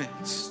in our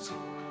midst.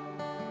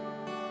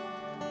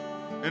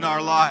 In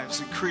our lives,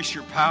 increase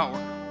your power.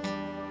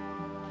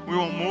 We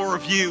want more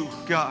of you,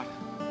 God.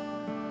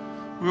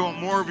 We want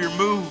more of your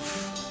move.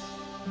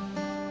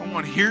 I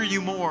want to hear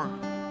you more.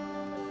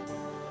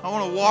 I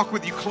want to walk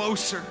with you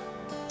closer.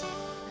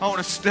 I want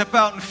to step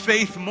out in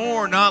faith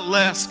more, not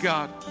less,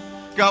 God.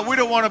 God, we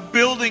don't want a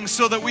building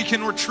so that we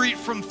can retreat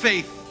from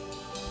faith.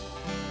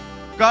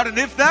 God, and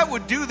if that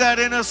would do that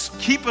in us,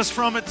 keep us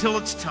from it till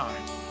it's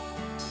time.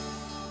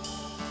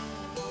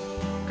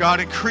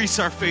 God, increase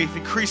our faith,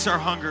 increase our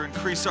hunger,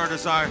 increase our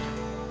desire.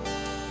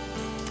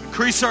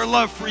 Increase our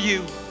love for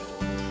you.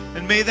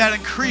 And may that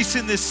increase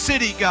in this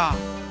city, God.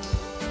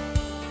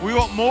 We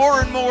want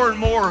more and more and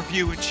more of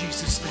you in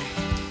Jesus' name.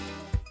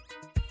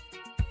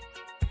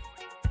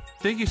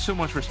 Thank you so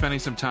much for spending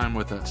some time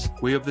with us.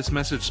 We hope this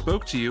message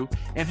spoke to you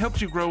and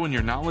helped you grow in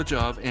your knowledge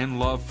of and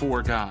love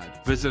for God.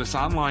 Visit us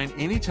online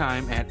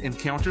anytime at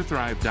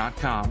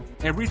EncounterThrive.com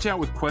and reach out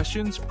with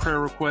questions,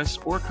 prayer requests,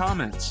 or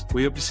comments.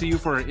 We hope to see you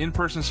for our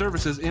in-person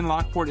services in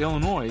Lockport,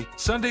 Illinois,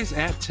 Sundays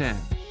at 10.